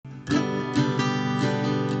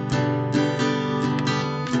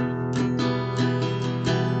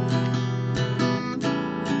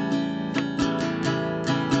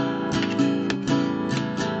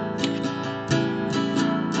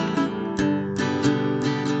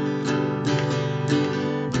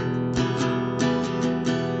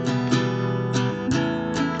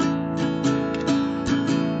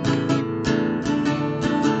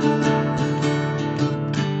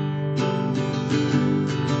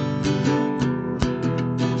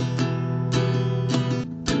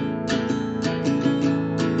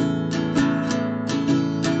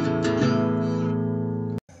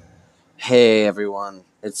Hey everyone,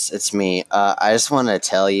 it's me. I just want to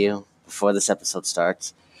tell you before this episode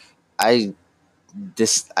starts, I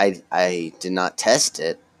did not test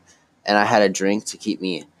it, and I had a drink to keep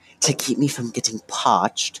me from getting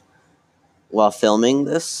parched while filming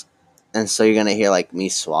this, and so you're gonna hear like me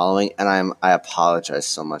swallowing, and I apologize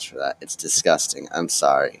so much for that. It's disgusting. I'm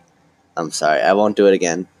sorry. I'm sorry. I won't do it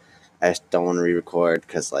again. I just don't want to re-record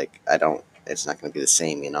because I don't. It's not gonna be the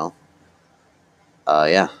same, you know.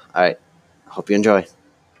 Yeah. All right. Hope you enjoy.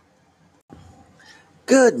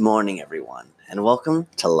 Good morning, everyone, and welcome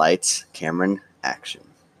to Lights, Camera, Action.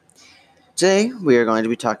 Today, we are going to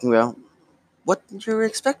be talking about what you're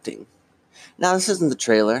expecting. Now, this isn't the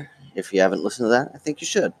trailer. If you haven't listened to that, I think you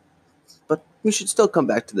should. But you should still come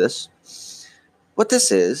back to this. What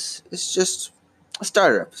this is just a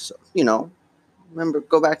starter episode. Remember,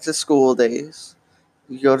 go back to school days.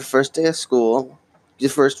 You go to first day of school. The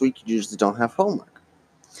first week, you usually don't have homework.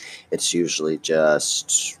 It's usually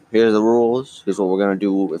just, here's the rules, here's what we're going to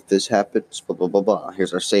do if this happens, blah, blah, blah, blah.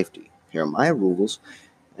 Here's our safety. Here are my rules,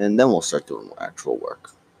 and then we'll start doing actual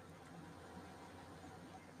work.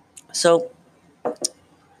 So,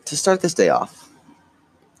 to start this day off,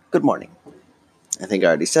 good morning. I think I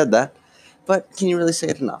already said that, but can you really say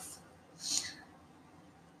it enough?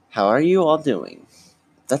 How are you all doing?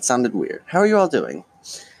 That sounded weird. How are you all doing?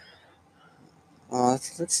 Oh,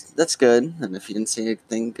 that's good, and if you didn't say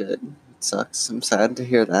anything good, it sucks. I'm sad to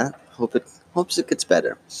hear that. Hopes it gets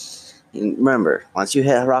better. And remember, once you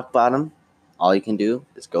hit rock bottom, all you can do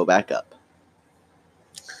is go back up.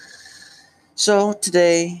 So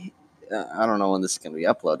today, I don't know when this is going to be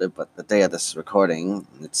uploaded, but the day of this recording,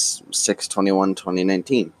 it's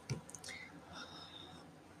 6/21/2019.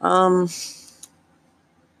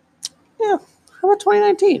 Yeah, how about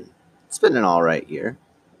 2019? It's been an alright year.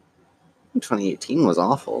 2018 was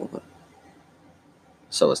awful, but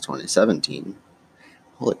so was 2017.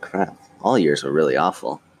 Holy crap, all years were really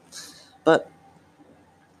awful. But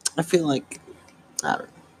I feel like, I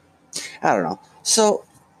don't know. So,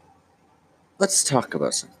 let's talk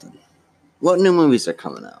about something. What new movies are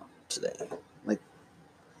coming out today?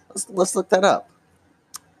 Let's look that up.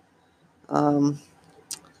 What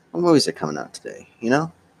movies are coming out today?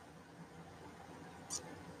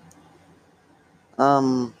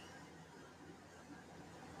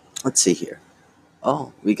 Let's see here.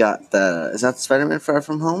 Oh, we got is that Spider-Man Far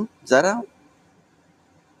From Home? Is that out?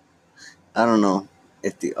 I don't know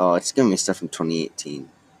it's giving me stuff from 2018.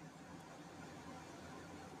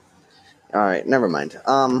 Alright, never mind.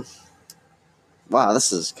 Wow,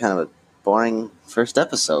 this is kind of a boring first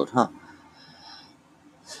episode, huh?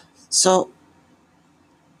 So,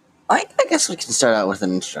 I guess we can start out with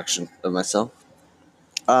an introduction of myself.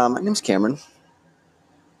 My name's Cameron.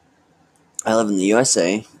 I live in the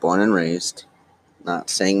USA, born and raised. Not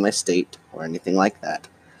saying my state or anything like that.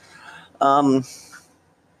 I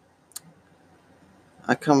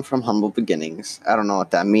come from humble beginnings. I don't know what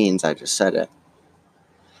that means, I just said it.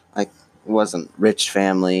 I wasn't rich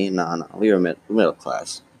family, no, we were middle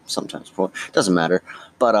class, sometimes poor, doesn't matter,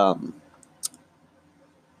 but,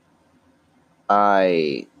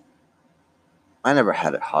 I never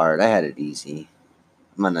had it hard, I had it easy,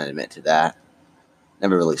 I'm gonna admit to that.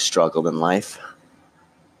 Never really struggled in life.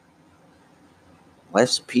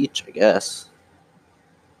 Life's a peach, I guess.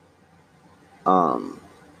 I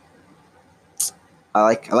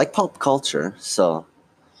like pulp culture, so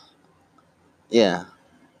yeah.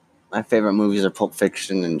 My favorite movies are Pulp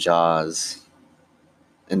Fiction and Jaws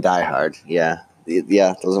and Die Hard. Yeah,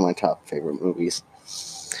 those are my top favorite movies.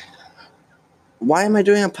 Why am I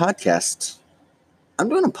doing a podcast? I'm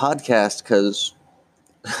doing a podcast because,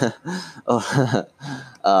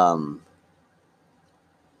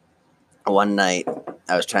 one night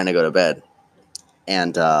I was trying to go to bed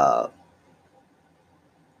and I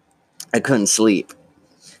couldn't sleep,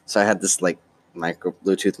 so I had this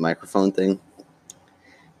Bluetooth microphone thing.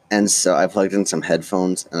 And so I plugged in some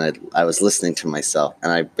headphones, and I was listening to myself,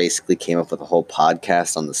 and I basically came up with a whole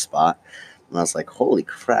podcast on the spot. And I was like, holy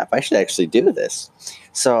crap, I should actually do this.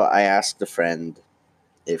 So I asked a friend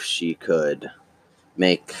if she could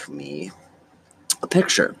make me a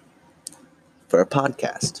picture for a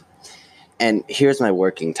podcast. And here's my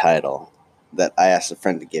working title that I asked a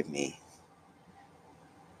friend to give me.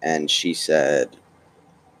 And she said,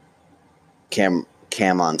 Cam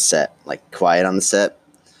on set, like quiet on the set.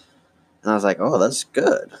 And I was like, oh, that's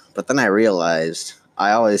good. But then I realized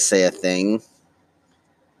I always say a thing,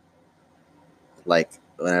 like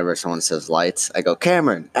whenever someone says lights, I go,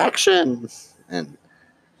 Cameron, action. And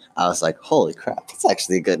I was like, holy crap, that's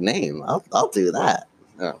actually a good name. I'll do that.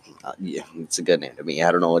 Yeah, it's a good name to me.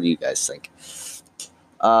 I don't know what you guys think.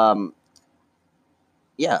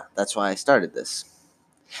 yeah, that's why I started this.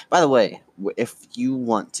 By the way, if you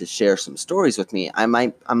want to share some stories with me, I'm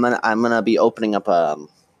gonna be opening up a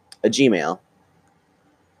Gmail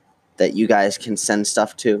that you guys can send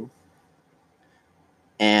stuff to,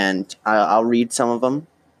 and I'll read some of them.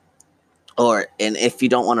 And if you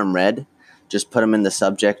don't want them read, just put them in the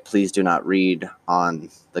subject. Please do not read on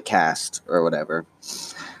the cast or whatever.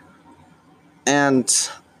 And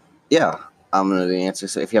yeah, I'm gonna be answering.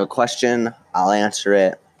 So if you have a question, I'll answer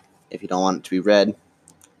it. If you don't want it to be read,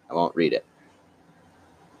 I won't read it.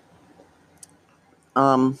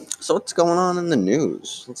 So what's going on in the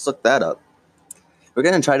news? Let's look that up. We're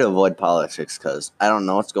gonna try to avoid politics because I don't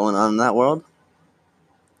know what's going on in that world.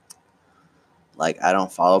 Like, I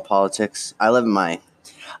don't follow politics. I live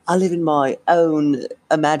in my own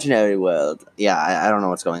imaginary world. Yeah, I don't know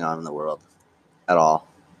what's going on in the world at all.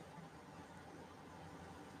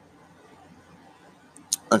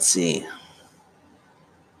 Let's see.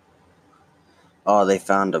 Oh, they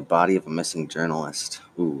found a body of a missing journalist.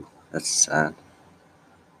 Ooh, that's sad.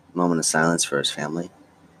 Moment of silence for his family.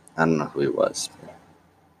 I don't know who he was.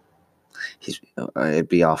 It'd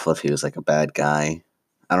be awful if he was like a bad guy.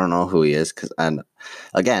 I don't know who he is because I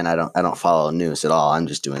don't follow news at all. I'm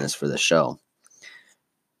just doing this for the show.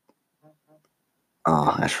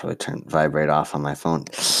 Oh, I should really turn vibrate off on my phone.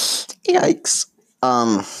 Yikes.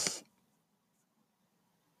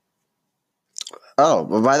 Oh,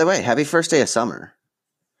 well, by the way, happy first day of summer.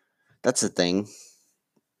 That's a thing.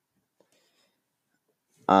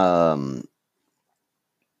 Oh,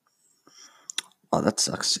 that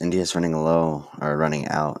sucks. India's running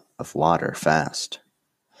out of water fast.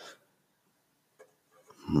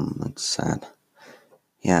 That's sad.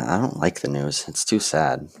 Yeah, I don't like the news. It's too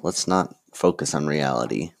sad. Let's not focus on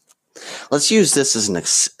reality. Let's use this as an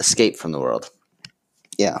escape from the world.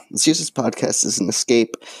 Yeah, let's use this podcast as an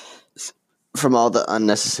escape from all the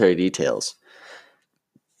unnecessary details.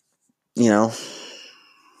 You know?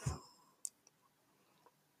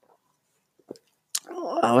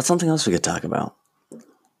 What's something else we could talk about?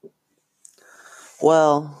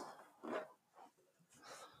 Well,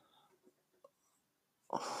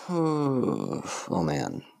 oh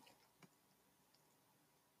man.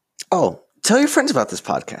 Oh, tell your friends about this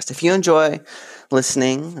podcast. If you enjoy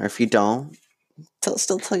listening, or if you don't,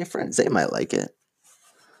 still tell your friends. They might like it.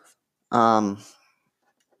 Yeah.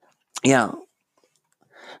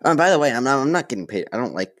 By the way, I'm not getting paid. I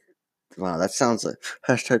don't like. Wow, that sounds like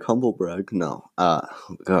hashtag humble brag. No.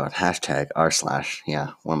 God, hashtag r/.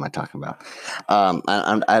 Yeah, what am I talking about?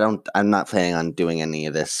 I'm not planning on doing any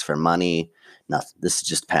of this for money. Nothing. This is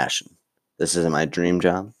just passion. This isn't my dream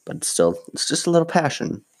job, but it's just a little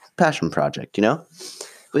passion project. You know,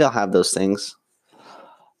 we all have those things.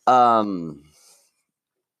 Y'all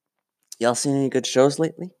seen any good shows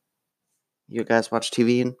lately? You guys watch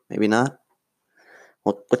TV and maybe not?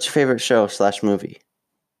 What's your favorite show / movie?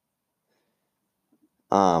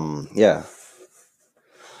 Yeah.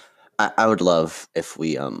 I would love if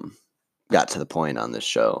we got to the point on this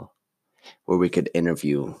show where we could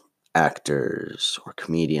interview actors or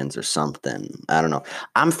comedians or something. I don't know.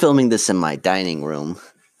 I'm filming this in my dining room.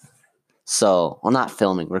 So, well, not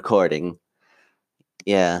filming, recording.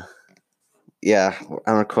 Yeah. Yeah,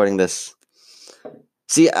 I'm recording this.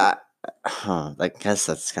 See, I guess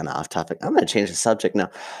that's kind of off topic. I'm going to change the subject now.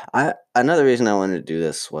 Another reason I wanted to do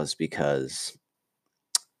this was because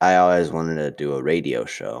I always wanted to do a radio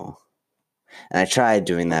show. And I tried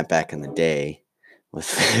doing that back in the day with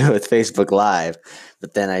with Facebook Live,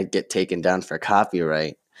 but then I'd get taken down for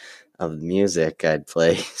copyright of the music I'd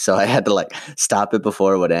play. So I had to like stop it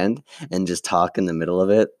before it would end and just talk in the middle of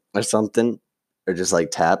it or something, or just like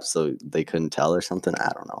tap so they couldn't tell or something.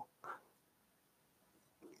 I don't know.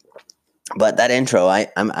 But that intro, I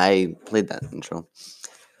played that intro.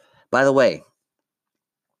 By the way,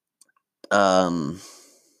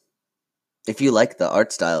 if you like the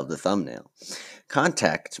art style of the thumbnail,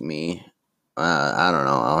 contact me. I don't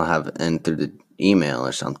know. I'll have it in through the email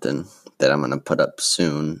or something that I'm going to put up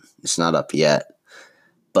soon. It's not up yet,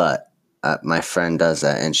 but my friend does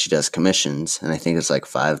that, and she does commissions, and I think it's like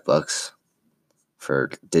 $5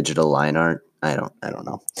 for digital line art. I don't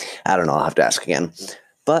know. I'll have to ask again.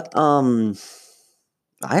 But I'm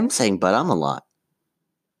saying but I'm a lot.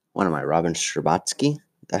 What am I, Robin Scherbatsky? Is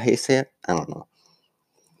that how you say it? I don't know.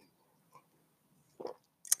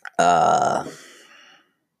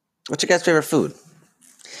 What's your guys' favorite food?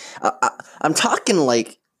 I'm talking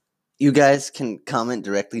like you guys can comment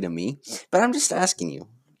directly to me, but I'm just asking you.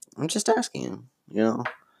 You know?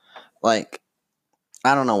 Like,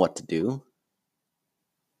 I don't know what to do.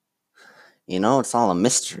 You know, it's all a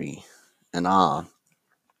mystery and all.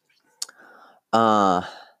 Uh,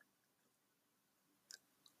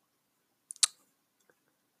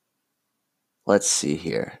 let's see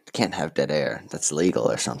here. Can't have dead air. That's illegal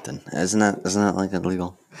or something. Isn't that like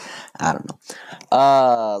illegal? I don't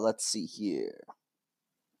know. Let's see here.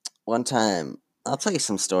 One time, I'll tell you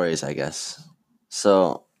some stories, I guess.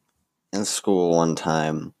 So, in school one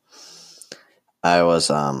time, I was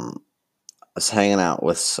hanging out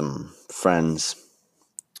with some friends,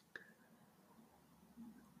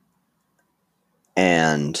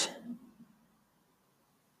 and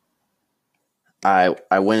I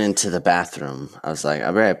went into the bathroom. I was like,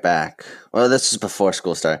 I'll be right back. Well, this is before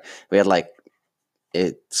school started. We had like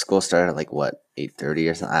school started at like what, 8:30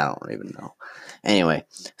 or something? I don't even know. Anyway,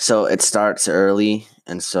 so it starts early,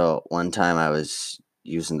 and so one time I was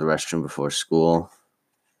using the restroom before school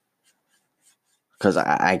because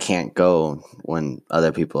I can't go when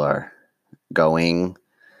other people are going.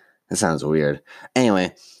 It sounds weird.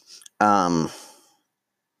 Anyway, um,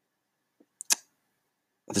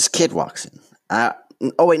 this kid walks in.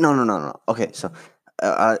 Oh wait, no. Okay, so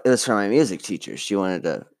it was from my music teacher. She wanted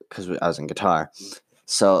to, because I was in guitar,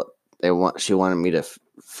 so she wanted me to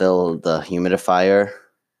fill the humidifier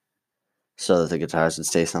so that the guitars would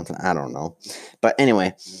stay something. I don't know, but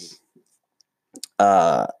anyway,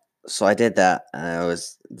 uh, so I did that, and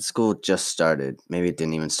the school just started. Maybe it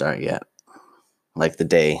didn't even start yet, like the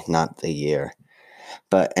day, not the year.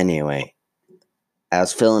 But anyway, I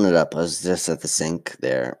was filling it up. I was just at the sink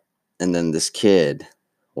there, and then this kid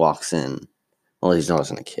walks in. Well, he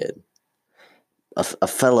wasn't a kid. A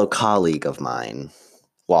fellow colleague of mine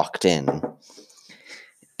walked in,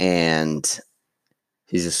 and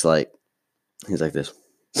he's like this.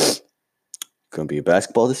 Gonna be a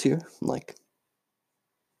basketball this year? I'm like,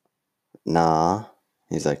 nah.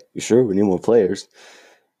 He's like, you sure? We need more players.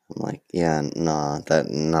 I'm like, yeah, nah,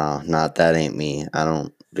 not that ain't me. I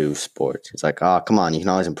don't do sports. He's like, oh, come on, you can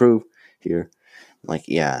always improve here. I'm like,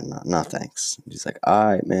 yeah, no thanks. He's like, all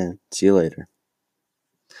right, man, see you later.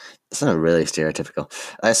 It's not really stereotypical.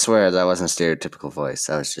 I swear that wasn't a stereotypical voice.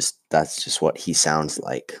 That's just what he sounds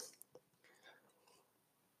like.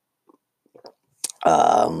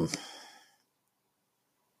 Um,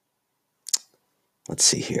 let's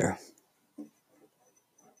see here.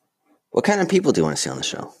 What kind of people do you want to see on the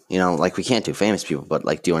show? Like we can't do famous people, but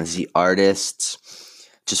like, do you want to see artists,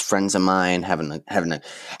 just friends of mine having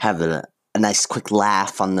a nice quick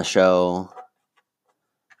laugh on the show?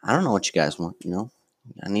 I don't know what you guys want.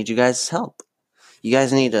 I need you guys' help. You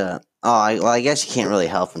guys need to. Oh, I guess you can't really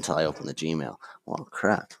help until I open the Gmail. Well,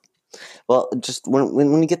 crap. Well, just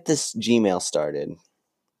when we get this Gmail started,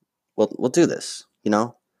 we'll do this.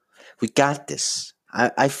 We got this.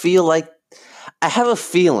 I feel like I have a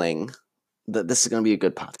feeling that this is going to be a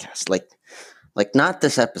good podcast. Like not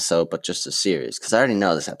this episode, but just a series. Because I already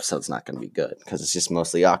know this episode's not going to be good because it's just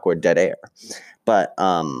mostly awkward dead air. But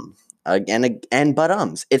again and but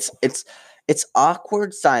ums. It's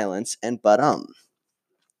awkward silence and but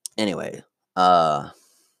Anyway, what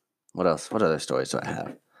else? What other stories do I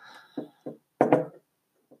have?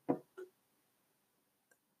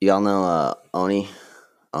 Y'all know Oni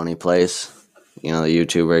Plays. The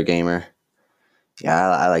YouTuber gamer. Yeah,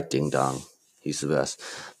 I like Ding Dong. He's the best.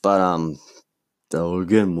 But we're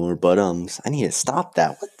getting more but I need to stop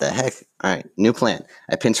that. What the heck? All right, new plan.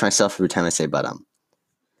 I pinch myself every time I say but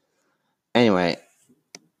Anyway,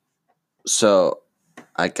 so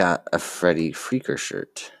I got a Freddy Freaker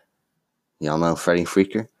shirt. Y'all know Freddy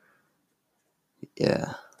Freaker?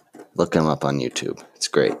 Yeah. Look him up on YouTube. It's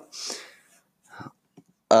great.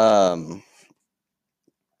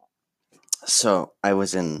 So I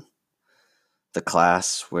was in the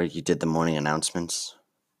class where you did the morning announcements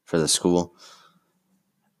for the school,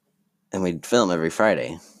 and we'd film every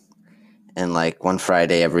Friday. And like one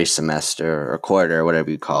Friday every semester or quarter or whatever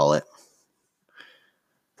you call it,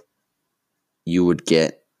 you would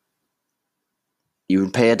pay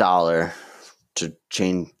 $1 to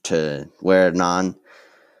change to wear a non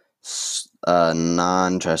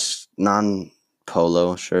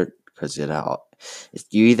polo shirt, because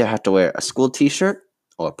you either have to wear a school t-shirt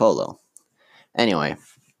or a polo. Anyway,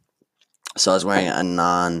 so I was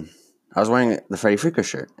wearing the Freddy Freaker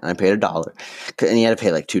shirt, and I paid $1, and you had to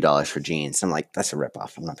pay like $2 for jeans. I'm like, that's a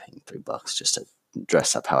ripoff. I'm not paying $3 just to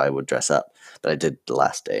dress up how I would dress up. But I did the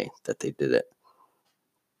last day that they did it.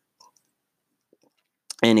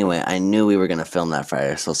 Anyway, I knew we were going to film that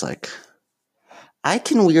Friday, so I was like, I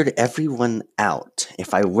can weird everyone out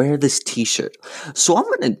if I wear this t-shirt. So I'm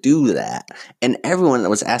going to do that. And everyone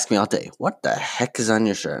was asking me all day, what the heck is on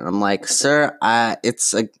your shirt? And I'm like, sir, and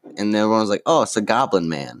everyone was like, oh, it's a Goblin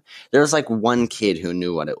Man. There was like one kid who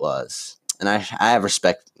knew what it was. And I have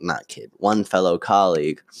respect, one fellow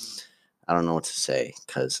colleague. I don't know what to say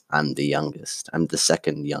because I'm the youngest. I'm the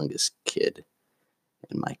second youngest kid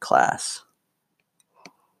in my class.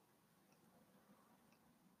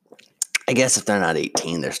 I guess if they're not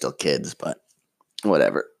 18, they're still kids, but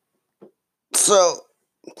whatever. So,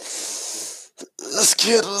 this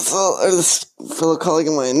kid this fellow colleague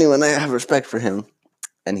of mine knew, and I have respect for him.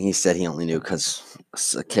 And he said he only knew because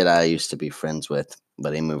it's a kid I used to be friends with,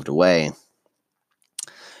 but he moved away.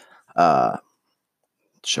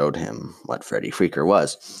 Showed him what Freddy Freaker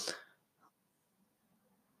was.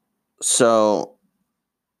 So,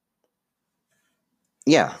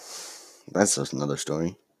 yeah, that's just another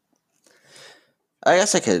story. I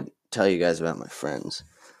guess I could tell you guys about my friends.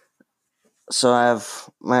 So I have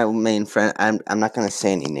my main friend. I'm not going to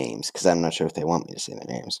say any names because I'm not sure if they want me to say their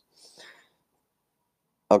names.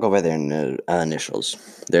 I'll go by their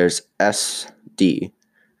initials. There's SD.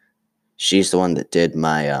 She's the one that did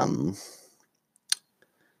my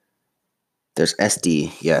There's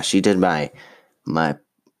SD. Yeah, she did my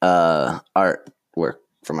artwork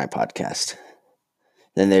for my podcast.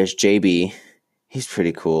 Then there's JB. He's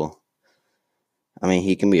pretty cool. I mean,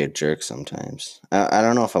 he can be a jerk sometimes. I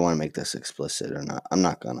don't know if I want to make this explicit or not. I'm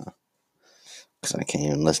not gonna, because I can't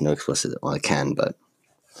even listen to explicit. Well, I can, but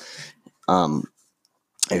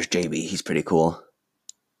there's JB. He's pretty cool.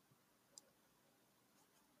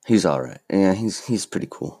 He's all right. Yeah, he's pretty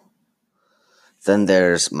cool. Then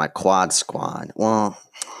there's my quad squad. Well,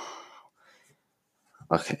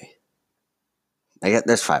 okay.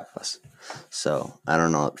 There's 5 of us, so I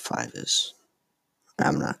don't know what 5 is.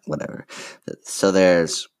 I'm not, whatever. So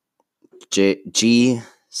there's JC.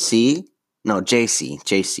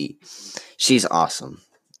 She's awesome.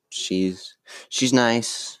 She's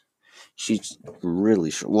nice. She's really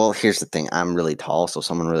short. Well, here's the thing. I'm really tall, so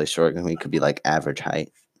someone really short than me could be like average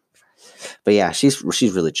height. But yeah, she's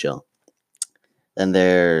really chill. Then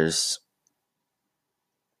there's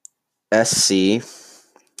SC.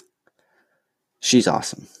 She's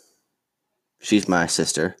awesome. She's my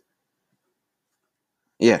sister.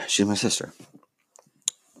 Yeah, she's my sister.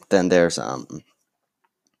 Then there's well,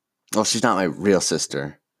 she's not my real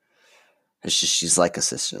sister. It's just she's like a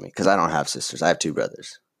sister to me because I don't have sisters. I have 2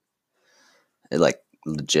 brothers. Like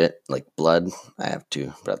legit, like blood. I have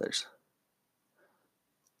 2 brothers.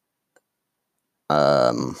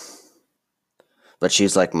 But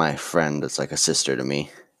she's like my friend. It's like a sister to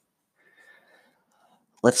me.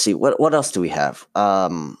 Let's see. What else do we have?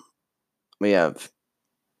 We have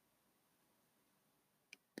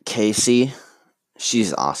Casey.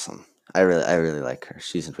 She's awesome. I really like her.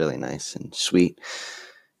 She's really nice and sweet.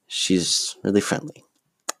 She's really friendly.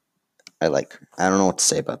 I like her. I don't know what to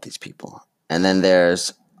say about these people. And then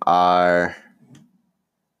there's I'm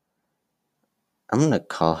gonna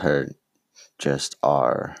call her just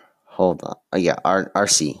R. Hold on. Oh yeah,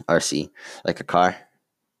 RC, like a car.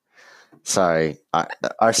 Sorry,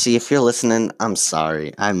 RC. If you're listening, I'm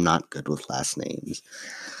sorry. I'm not good with last names.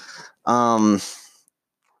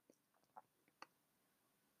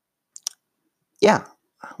 Yeah.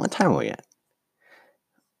 What time are we at?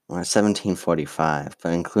 We're at 17:45,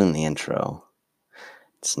 but including the intro,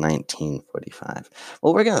 it's 19:45.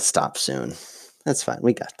 Well, we're gonna stop soon. That's fine.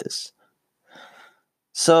 We got this.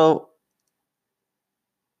 So,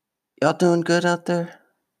 y'all doing good out there?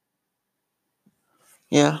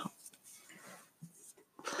 Yeah.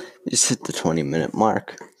 We just hit the 20-minute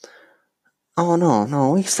mark. Oh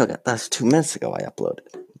no, we still got that's 2 minutes ago I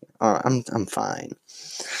uploaded. I'm fine.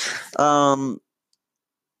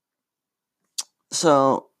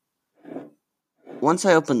 So once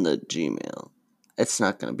I open the Gmail, it's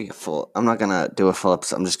not gonna be I'm not gonna do a full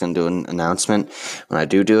episode. I'm just gonna do an announcement when I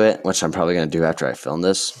do it, which I'm probably gonna do after I film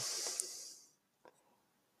this.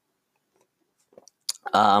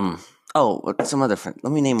 Some other friends.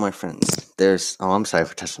 Let me name my friends. I'm sorry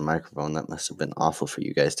for touching the microphone. That must have been awful for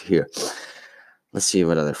you guys to hear. Let's see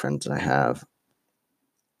what other friends I have.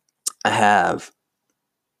 I'm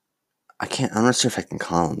not sure if I can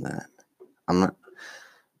call him that.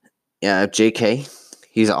 Yeah, JK.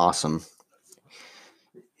 He's awesome.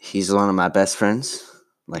 He's one of my best friends.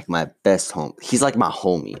 Like my best He's like my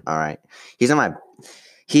homie, alright? He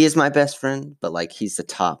is my best friend, but like he's the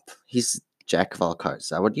top. He's jack of all cards. Is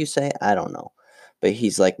that what you say? I don't know. But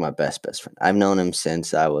he's like my best friend. I've known him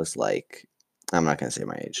since I was like, I'm not gonna say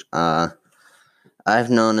my age. I've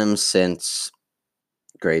known him since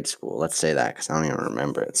grade school. Let's say that because I don't even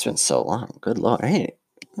remember. It's been so long. Good lord. Hey,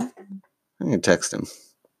 I'm gonna text him.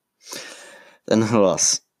 Then who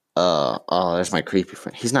else? There's my creepy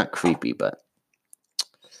friend. He's not creepy, but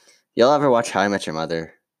y'all ever watch How I Met Your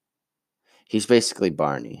Mother? He's basically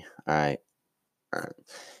Barney. All right. Alright.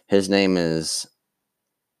 His name is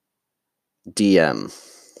DM.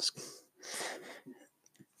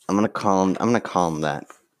 I'm gonna call him that.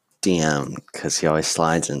 DM, because he always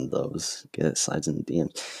slides in those. Slides in the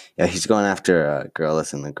DMs. Yeah, he's going after a girl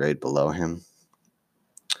that's in the grade below him.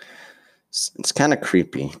 It's kind of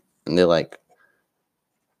creepy, and they like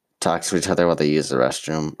talk to each other while they use the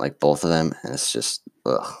restroom, like both of them, and it's just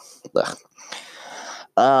ugh.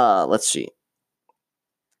 Let's see.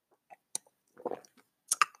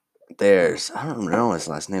 I don't know his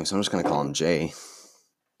last name, so I'm just gonna call him Jay.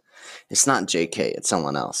 It's not JK, it's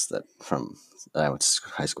someone else that I went to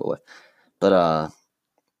high school with. But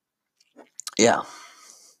yeah.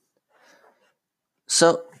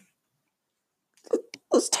 So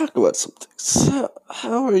let's talk about something. So,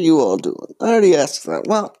 how are you all doing? I already asked that.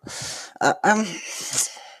 Well,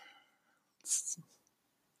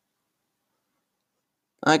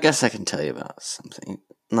 I guess I can tell you about something.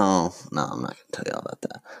 No, I'm not gonna tell you all about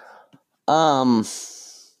that.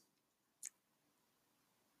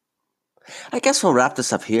 I guess we'll wrap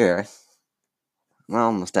this up here. I'm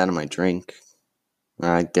almost out of my drink.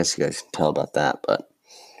 I guess you guys can tell about that, but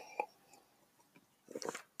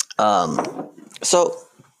so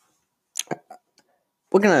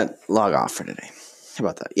we're gonna log off for today. How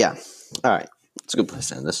about that? Yeah. All right. It's a good place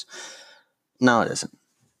to end this. No, it isn't.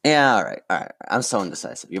 Yeah, all right. I'm so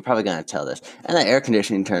indecisive. You're probably gonna tell this. And the air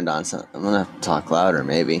conditioning turned on, so I'm gonna talk louder,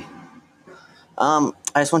 maybe. I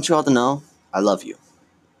just want you all to know I love you.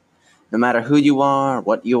 No matter who you are,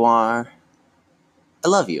 what you are, I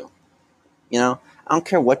love you. You know, I don't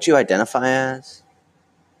care what you identify as.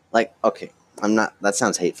 Like, okay, that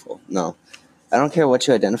sounds hateful. No, I don't care what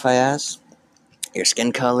you identify as. Your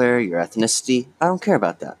skin color, your ethnicity, I don't care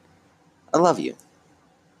about that. I love you.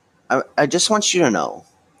 I just want you to know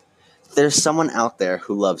there's someone out there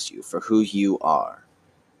who loves you for who you are.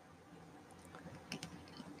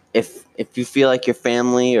 If you feel like your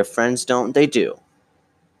family or friends don't, they do.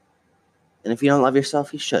 And if you don't love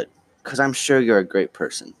yourself, you should. Because I'm sure you're a great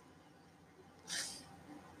person.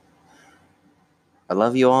 I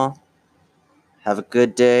love you all. Have a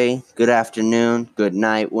good day, good afternoon, good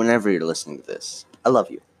night, whenever you're listening to this. I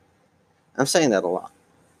love you. I'm saying that a lot.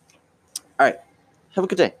 Alright, have a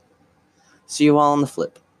good day. See you all on the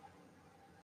flip.